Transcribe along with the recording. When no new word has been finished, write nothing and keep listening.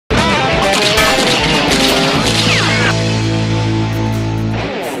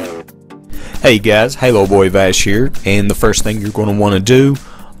Hey guys, Halo Boy Vash here, and the first thing you're going to want to do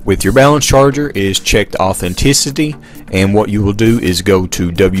with your balance charger is check the authenticity, and what you will do is go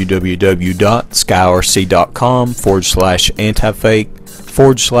to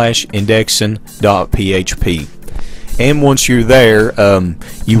www.skyrc.com/antifake/indexing.php, and once you're there,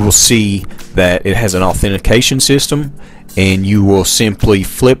 you will see that it has an authentication system, and you will simply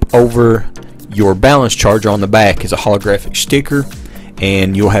flip over your balance charger. On the back is a holographic sticker,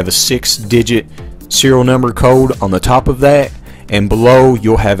 and you'll have a 6-digit serial number code on the top of that, and below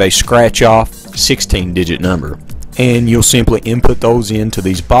you'll have a scratch off 16-digit number, and you'll simply input those into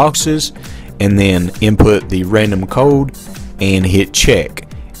these boxes and then input the random code and hit check,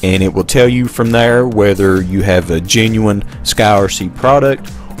 and it will tell you from there whether you have a genuine SKYRC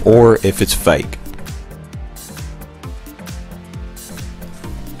product or if it's fake.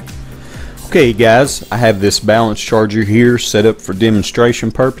 Okay guys, I have this balance charger here set up for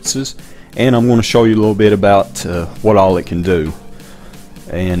demonstration purposes, and I'm going to show you a little bit about what all it can do.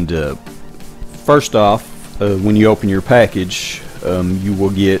 And first off, when you open your package, you will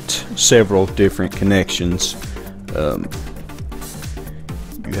get several different connections. You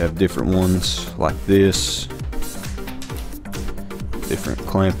have different ones like this, different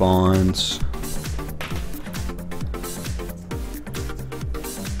clamp-ons,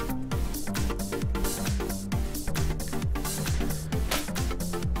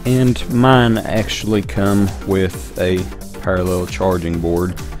 and mine actually come with a parallel charging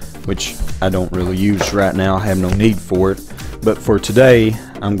board, which I don't really use right now. I have no need for it, but for today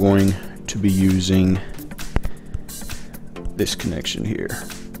I'm going to be using this connection here.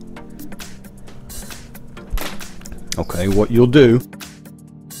 Okay, what you'll do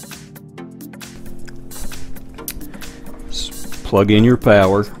is plug in your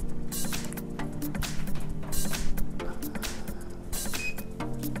power,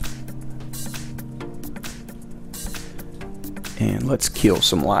 and let's kill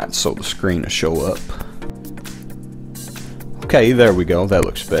some lights so the screen will show up. Okay, there we go, that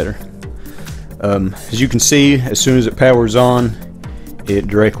looks better. As you can see, as soon as it powers on, it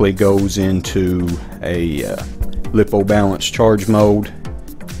directly goes into a LiPo balance charge mode.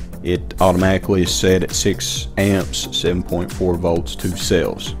 It automatically is set at 6 amps, 7.4 volts, 2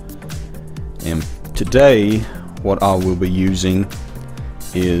 cells. And today, what I will be using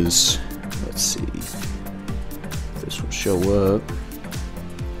is, let's see, this will show up,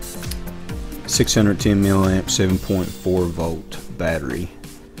 610 milliamp 7.4 volt battery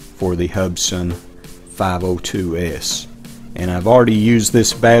for the Hubsan 502S, and I've already used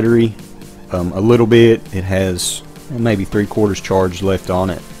this battery a little bit. It has maybe 3/4 charge left on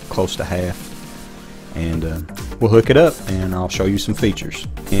it, close to half, and we'll hook it up and I'll show you some features.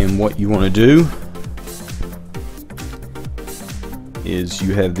 And what you want to do is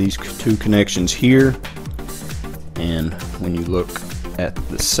you have these two connections here, and when you look at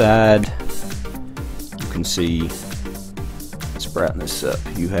the side, you can see, let's brighten this up,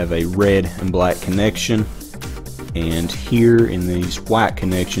 you have a red and black connection, and here in these white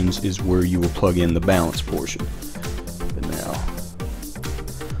connections is where you will plug in the balance portion. But now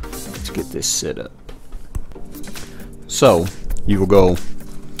let's get this set up. So you will go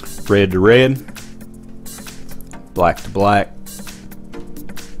red to red, black to black,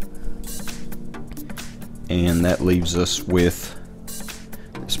 and that leaves us with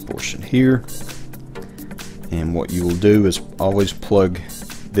this portion here. And what you will do is always plug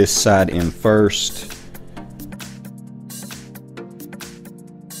this side in first,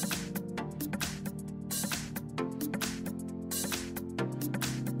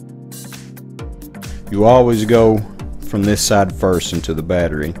 you always go from this side first into the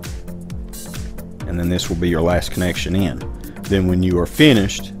battery, and then this will be your last connection in. Then when you are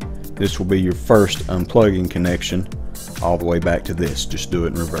finished, this will be your first unplugging connection all the way back to this. Just do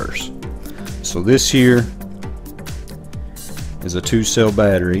it in reverse. So this here is a 2-cell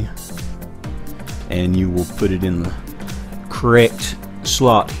battery, and you will put it in the correct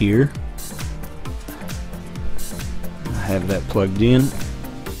slot here. I have that plugged in.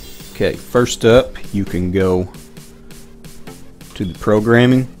 Okay, first up, you can go to the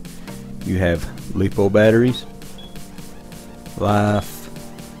programming. You have LiPo batteries, Life,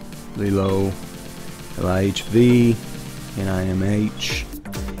 LiLo, LIHV, NIMH,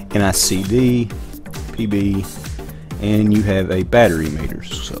 NICD, PB, and you have a battery meter.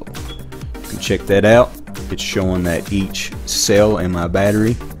 So you can check that out. It's showing that each cell in my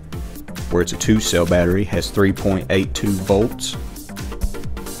battery, where it's a 2-cell battery, has 3.82 volts,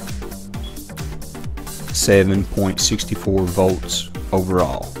 7.64 volts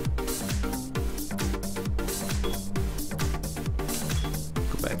overall.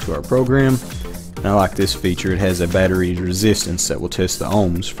 Go back to our program. And I like this feature. It has a battery resistance that will test the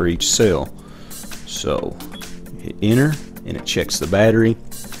ohms for each cell. So hit enter and it checks the battery.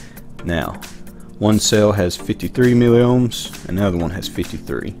 Now one cell has 53 milliohms, another one has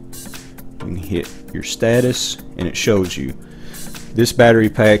 53. You can hit your status and it shows you this battery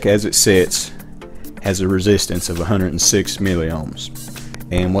pack as it sets has a resistance of 106 milliohms.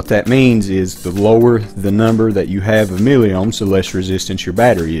 And what that means is the lower the number that you have of milliohms, the less resistance your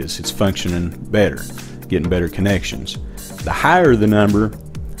battery is. It's functioning better, getting better connections. The higher the number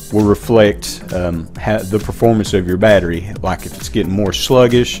will reflect the performance of your battery. Like if it's getting more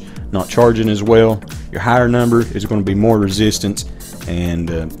sluggish, not charging as well, your higher number is going to be more resistance, and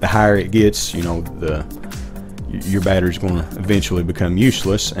the higher it gets, you know, your battery is going to eventually become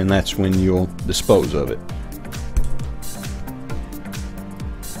useless, and that's when you'll dispose of it.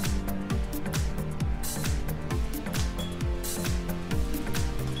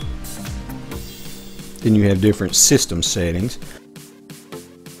 Then you have different system settings.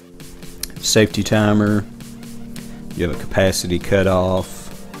 Safety timer, you have a capacity cutoff,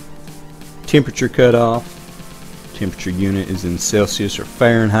 temperature cutoff. Temperature unit is in Celsius or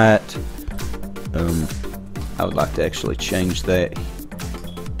Fahrenheit. I would like to actually change that to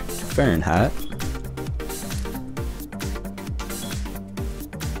Fahrenheit.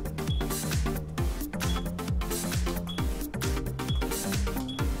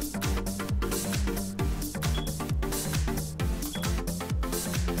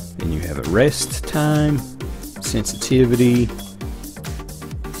 Then you have a rest time, sensitivity,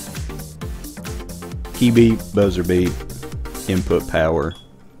 key beep, buzzer beep, input power,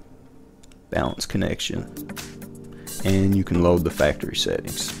 balance connection, and you can load the factory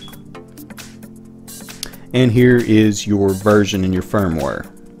settings. And here is your version and your firmware.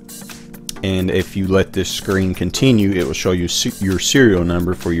 And if you let this screen continue, it will show you your serial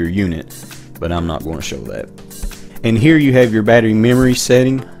number for your unit, but I'm not going to show that. And here you have your battery memory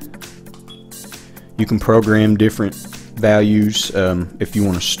setting. You can program different values if you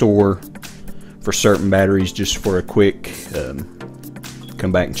want to store for certain batteries just for a quick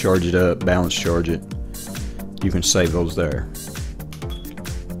come back and charge it up, balance charge it. You can save those there.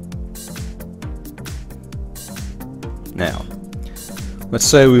 Now let's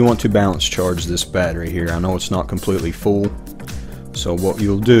say we want to balance charge this battery here. I know it's not completely full, so what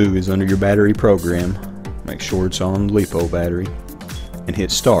you'll do is under your battery program, make sure it's on LiPo battery and hit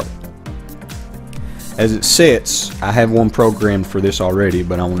start. As it sets, I have one programmed for this already,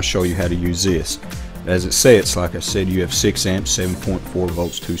 but I want to show you how to use this. As it sets, like I said, you have 6 amps, 7.4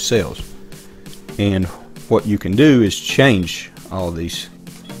 volts, 2 cells. And what you can do is change all of these.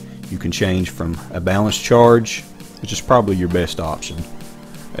 You can change from a balanced charge, which is probably your best option,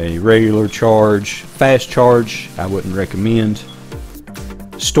 a regular charge, fast charge, I wouldn't recommend.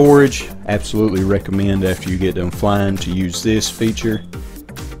 Storage, absolutely recommend after you get done flying to use this feature.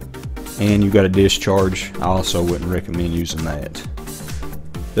 And you got a discharge, I also wouldn't recommend using that.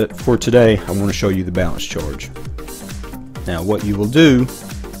 But for today, I want to show you the balance charge. Now what you will do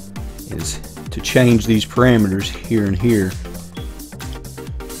is to change these parameters here and here,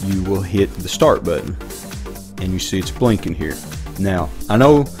 you will hit the start button and you see it's blinking here. Now I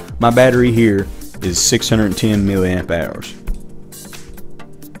know my battery here is 610 milliamp hours.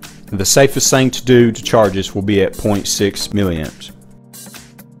 The safest thing to do to charge this will be at 0.6 milliamps.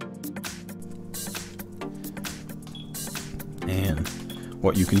 And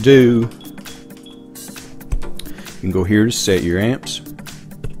what you can do, you can go here to set your amps.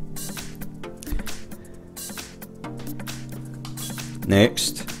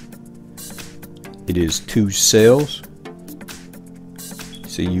 Next, it is 2 cells.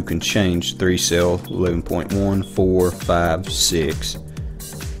 So you can change 3 cell, 11.1, 4, 5, 6.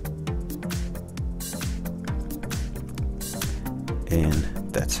 And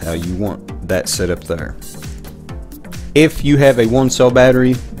that's how you want that set up there. If you have a 1 cell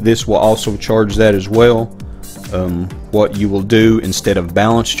battery, this will also charge that as well. What you will do instead of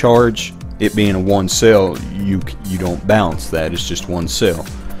balance charge, it being a 1 cell, you don't balance that, it's just 1 cell.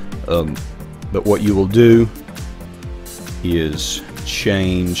 But what you will do is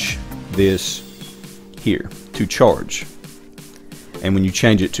change this here to charge. And when you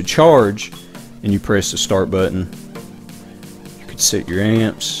change it to charge and you press the start button, you can set your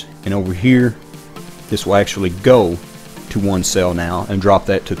amps, and over here this will actually go to 1 cell now and drop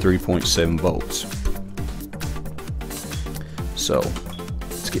that to 3.7 volts. So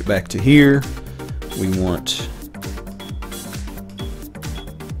let's get back to here. We want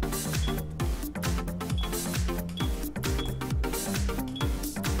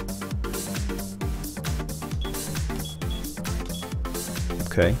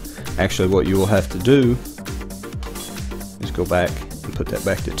Okay, actually what you will have to do is go back and put that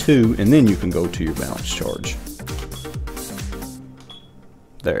back to 2, and then you can go to your balance charge.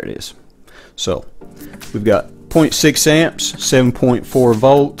 There it is. So we've got 0.6 amps, 7.4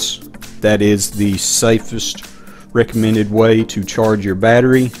 volts. That is the safest recommended way to charge your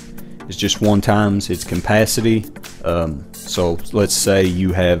battery. It's just 1 times its capacity. So let's say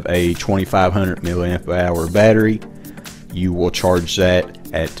you have a 2500 milliamp hour battery. You will charge that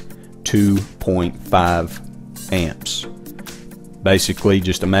at 2.5 amps. Basically,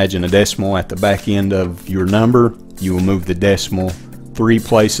 just imagine a decimal at the back end of your number. You will move the decimal 3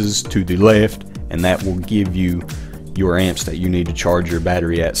 places to the left, and that will give you your amps that you need to charge your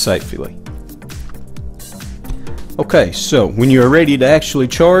battery at safely. Okay, so when you are ready to actually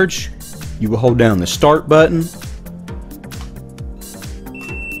charge, you will hold down the start button.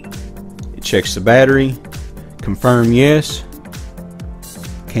 It checks the battery, confirm yes,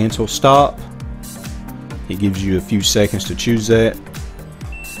 cancel stop. It gives you a few seconds to choose that.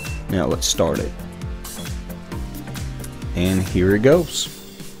 Now let's start it. And here it goes.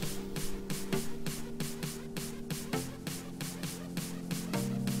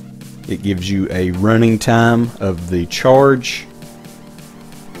 It gives you a running time of the charge.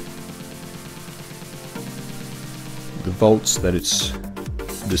 The volts that it's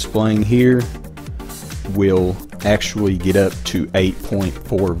displaying here will actually get up to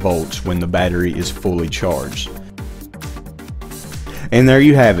 8.4 volts when the battery is fully charged. And there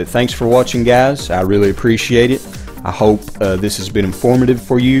you have it. Thanks for watching, guys. I really appreciate it. I hope this has been informative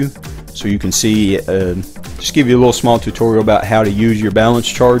for you, so you can see, just give you a little small tutorial about how to use your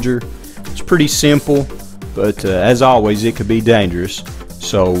balance charger. It's pretty simple, but as always, it could be dangerous,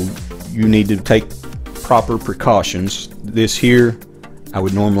 so you need to take proper precautions. This here I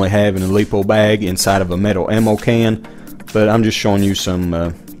would normally have in a lipo bag inside of a metal ammo can, but I'm just showing you some,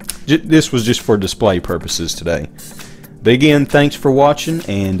 this was just for display purposes today. But again, thanks for watching,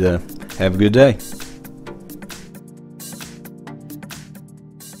 and have a good day.